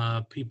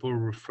people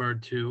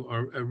referred to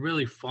are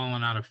really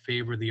fallen out of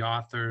favor. The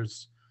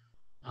authors,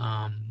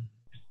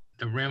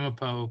 the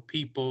Ramapo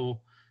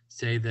people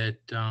say that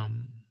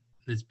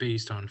it's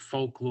based on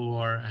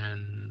folklore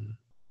and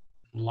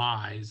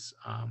lies.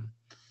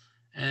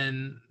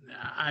 And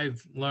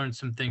I've learned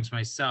some things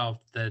myself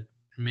that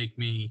make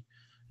me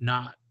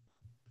not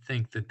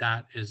think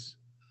that is,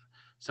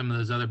 some of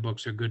those other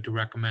books are good to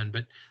recommend.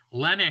 But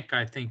Lennox,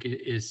 I think,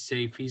 is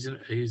safe. He's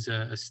an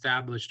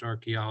established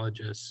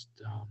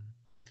archaeologist.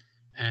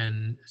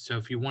 And so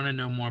if you want to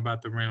know more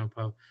about the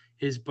Ramapo,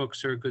 his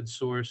books are a good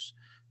source.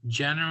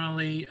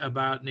 Generally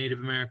about Native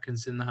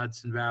Americans in the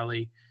Hudson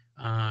Valley,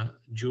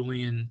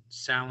 Julian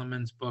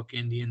Salamon's book,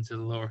 Indians of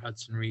the Lower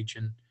Hudson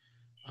Region,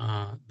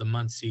 the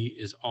Muncie,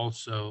 is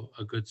also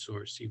a good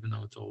source, even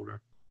though it's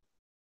older.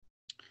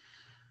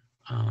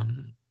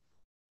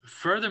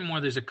 Furthermore,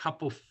 there's a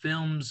couple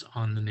films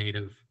on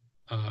the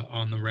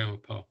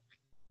Ramapo.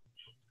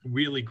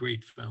 Really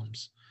great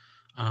films.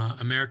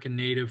 American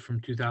Native from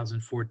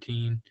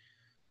 2014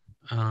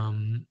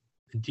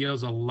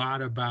 deals a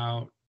lot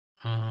about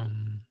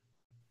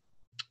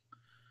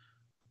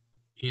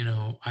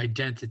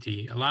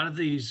identity. A lot of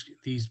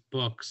these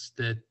books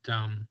that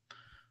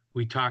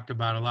we talked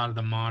about, a lot of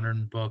the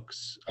modern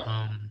books,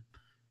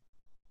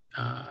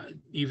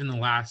 even the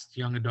last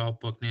young adult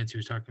book Nancy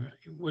was talking about,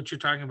 what you're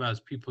talking about is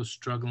people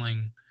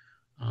struggling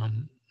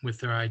with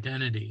their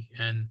identity.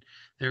 And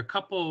there are a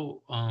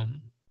couple,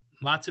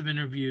 lots of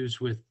interviews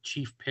with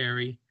Chief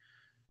Perry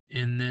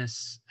in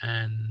this,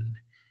 and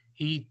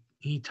he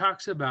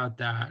talks about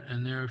that.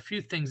 And there are a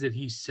few things that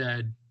he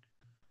said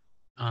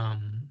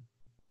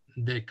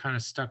that kind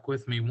of stuck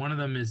with me. One of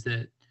them is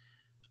that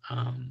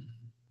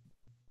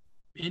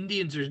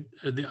Indians are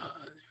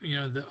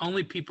the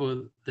only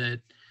people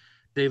that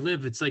they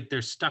live, it's like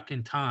they're stuck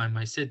in time.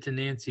 I said to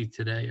Nancy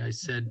today, I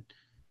said,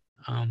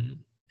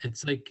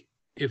 it's like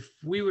if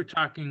we were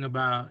talking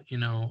about,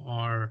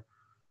 our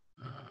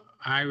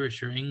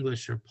Irish or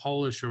English or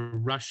Polish or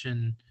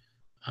Russian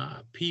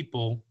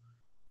people,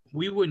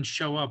 we wouldn't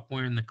show up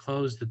wearing the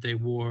clothes that they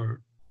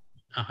wore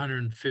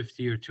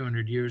 150 or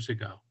 200 years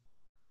ago.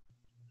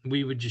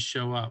 We would just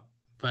show up.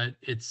 But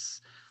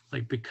it's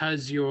like,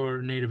 because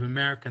you're Native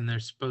American,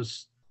 they're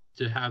supposed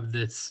to have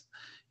this,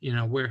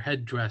 wear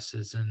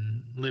headdresses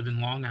and live in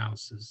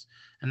longhouses.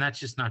 And that's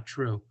just not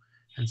true.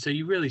 And so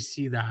you really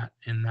see that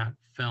in that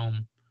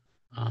film.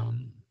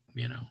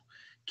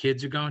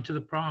 Kids are going to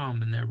the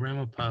prom and they're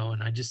Ramapo.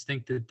 And I just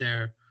think that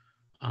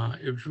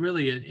it was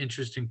really an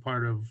interesting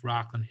part of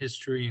Rockland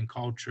history and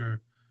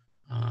culture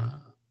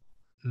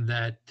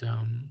that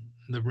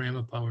the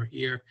Ramapo are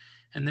here.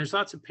 And there's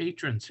lots of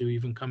patrons who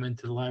even come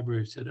into the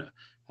library who said,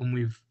 when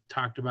we've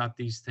talked about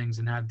these things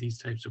and had these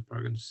types of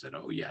programs, said,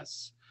 oh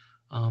yes,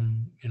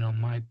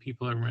 my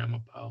people are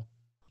Ramapo.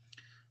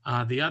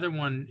 The other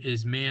one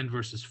is Man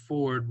versus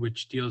Ford,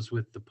 which deals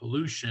with the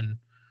pollution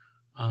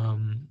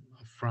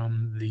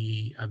from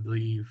the, I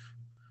believe,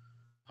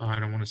 I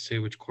don't want to say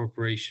which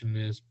corporation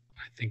it is.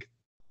 I think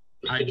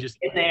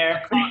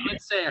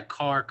let's say a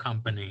car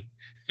company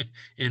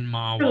in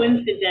Mahwah.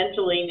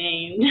 Coincidentally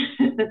named.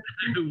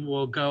 Who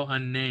will go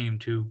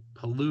unnamed, who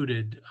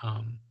polluted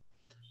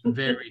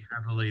very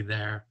heavily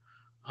there.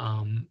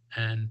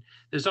 And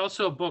there's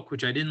also a book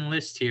which I didn't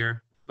list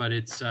here, but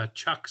it's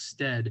Chuck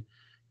Stead,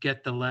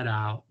 Get the Lead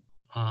Out,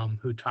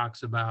 who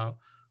talks about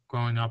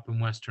growing up in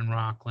Western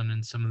Rockland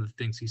and some of the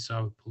things he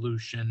saw with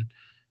pollution,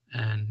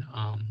 and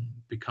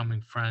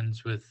becoming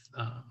friends with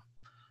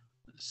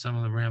some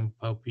of the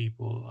Ramapo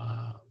people,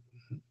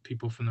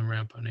 people from the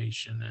Ramapo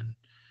Nation.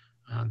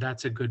 And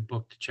that's a good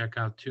book to check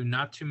out too.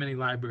 Not too many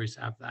libraries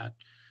have that,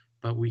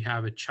 but we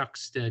have it. Chuck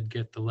Stead,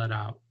 Get the Lead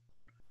Out.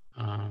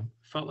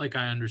 Felt like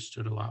I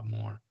understood a lot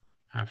more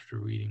after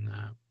reading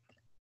that.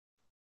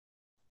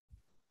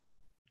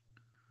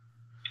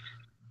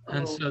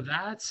 And so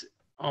that's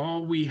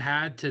all we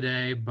had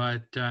today.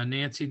 But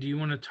Nancy, do you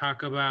want to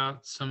talk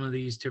about some of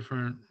these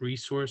different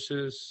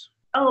resources?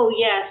 Oh,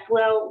 yes.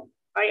 Well,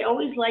 I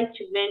always like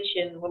to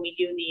mention when we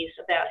do these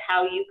about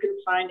how you can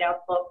find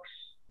out books,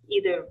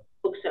 either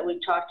books that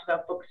we've talked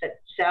about, books that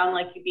sound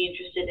like you'd be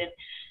interested in.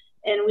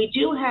 And we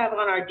do have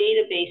on our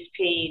database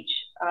page,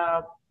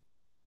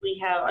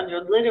 we have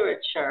under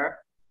literature,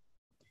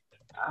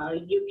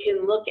 you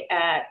can look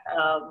at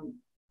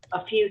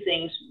a few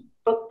things,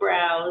 book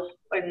browse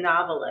or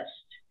novelist.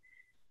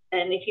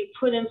 And if you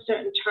put in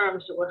certain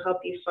terms, it will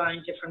help you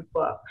find different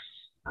books.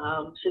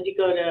 So if you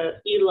go to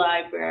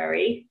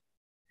eLibrary,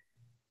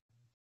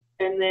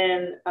 and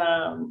then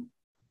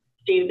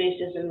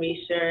databases and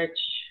research,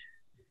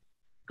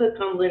 click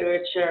on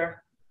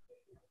literature.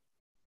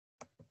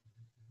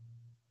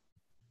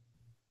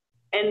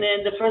 And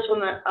then the first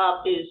one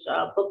up is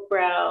book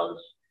browse,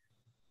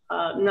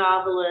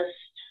 novelist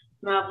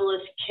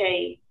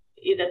K,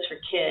 that's for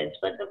kids,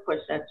 but of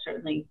course that's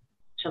certainly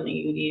something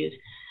you would use.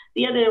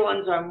 The other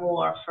ones are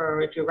more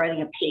for if you're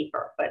writing a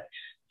paper, but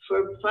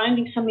for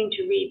finding something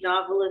to read,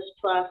 Novelist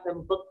Plus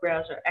and Book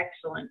Browse are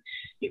excellent.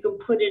 You can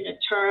put in a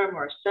term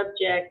or a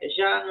subject, a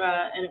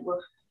genre, and it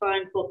will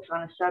find books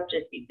on a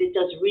subject. It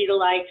does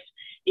read-alikes.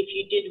 If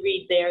you did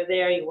read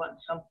there, you want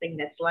something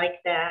that's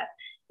like that,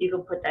 you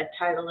can put that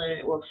title in,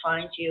 it will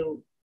find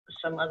you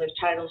some other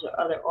titles or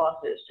other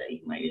authors that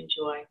you might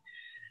enjoy.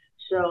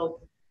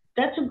 So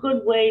that's a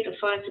good way to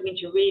find something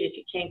to read if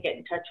you can't get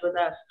in touch with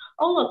us.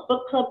 Oh, look,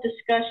 book club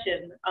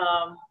discussion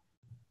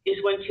is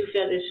when two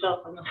feathers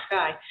fell from the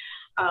sky.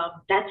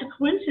 That's a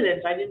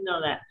coincidence. I didn't know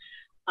that.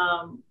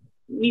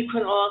 You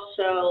can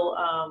also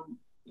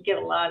get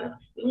a lot of,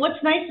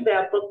 what's nice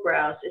about Book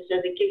Browse is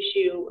that it gives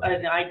you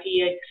an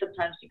idea.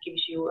 Sometimes it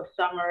gives you a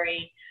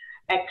summary,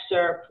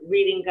 excerpt,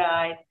 reading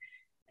guide,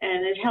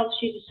 and it helps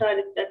you decide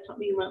if that's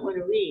something you might want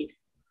to read.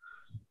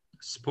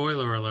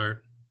 Spoiler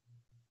alert.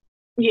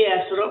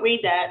 Yeah, so don't read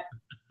that.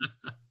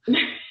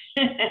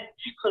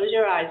 Close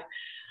your eyes.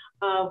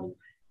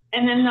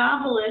 And then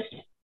Novelist,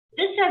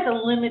 this has a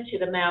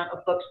limited amount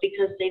of books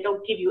because they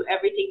don't give you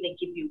everything. They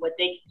give you what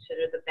they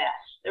consider the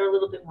best. They're a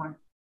little bit more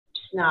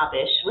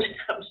snobbish when it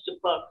comes to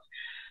books.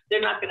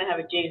 They're not going to have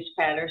a James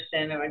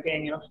Patterson or a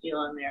Daniel Steele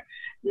on there.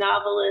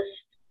 Novelist,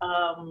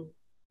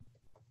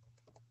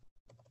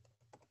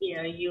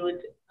 you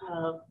would...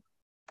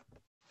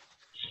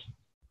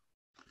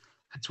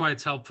 That's why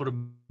it's helpful to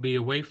be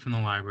away from the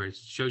libraries.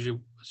 It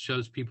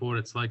shows people what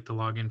it's like to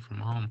log in from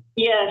home.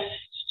 Yes,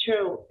 it's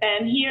true.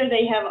 And here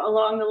they have,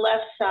 along the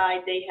left side,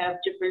 they have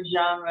different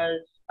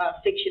genres,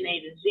 fiction A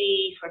to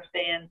Z for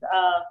fans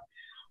of.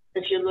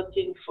 If you're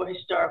looking for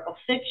historical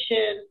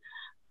fiction,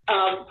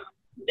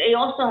 they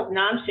also have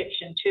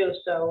nonfiction too,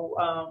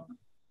 so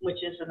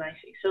which is a nice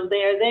thing. So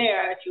they're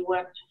there if you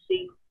want to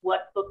see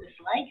what book is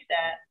like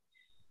that.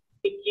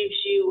 It gives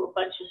you a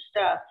bunch of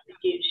stuff. It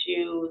gives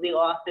you the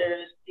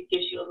authors. It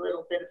gives you a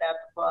little bit about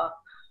the book.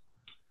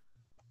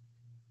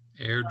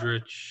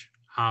 Erdrich,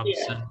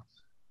 Hobson, yeah.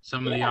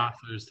 Some of the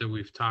authors that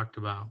we've talked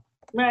about.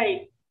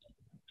 Right.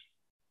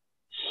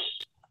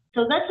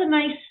 So that's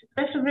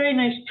a very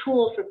nice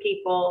tool for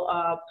people.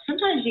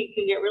 Sometimes you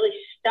can get really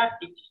stuck.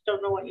 You just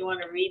don't know what you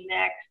want to read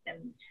next.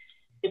 And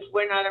if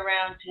we're not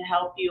around to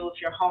help you, if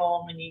you're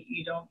home and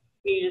you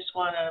just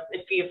want to,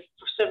 if you,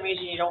 for some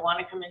reason you don't want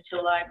to come into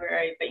a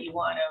library, but you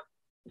want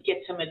to get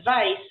some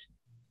advice,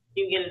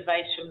 you can get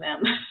advice from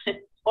them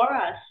or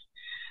us.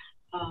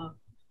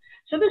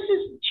 So this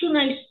is two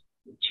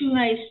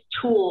nice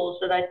tools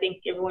that I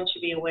think everyone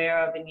should be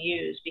aware of and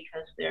use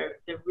because they're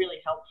really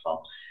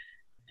helpful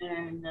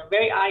and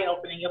very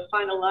eye-opening. You'll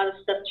find a lot of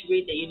stuff to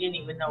read that you didn't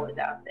even know was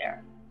out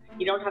there.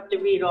 You don't have to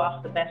read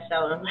off the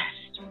bestseller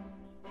list.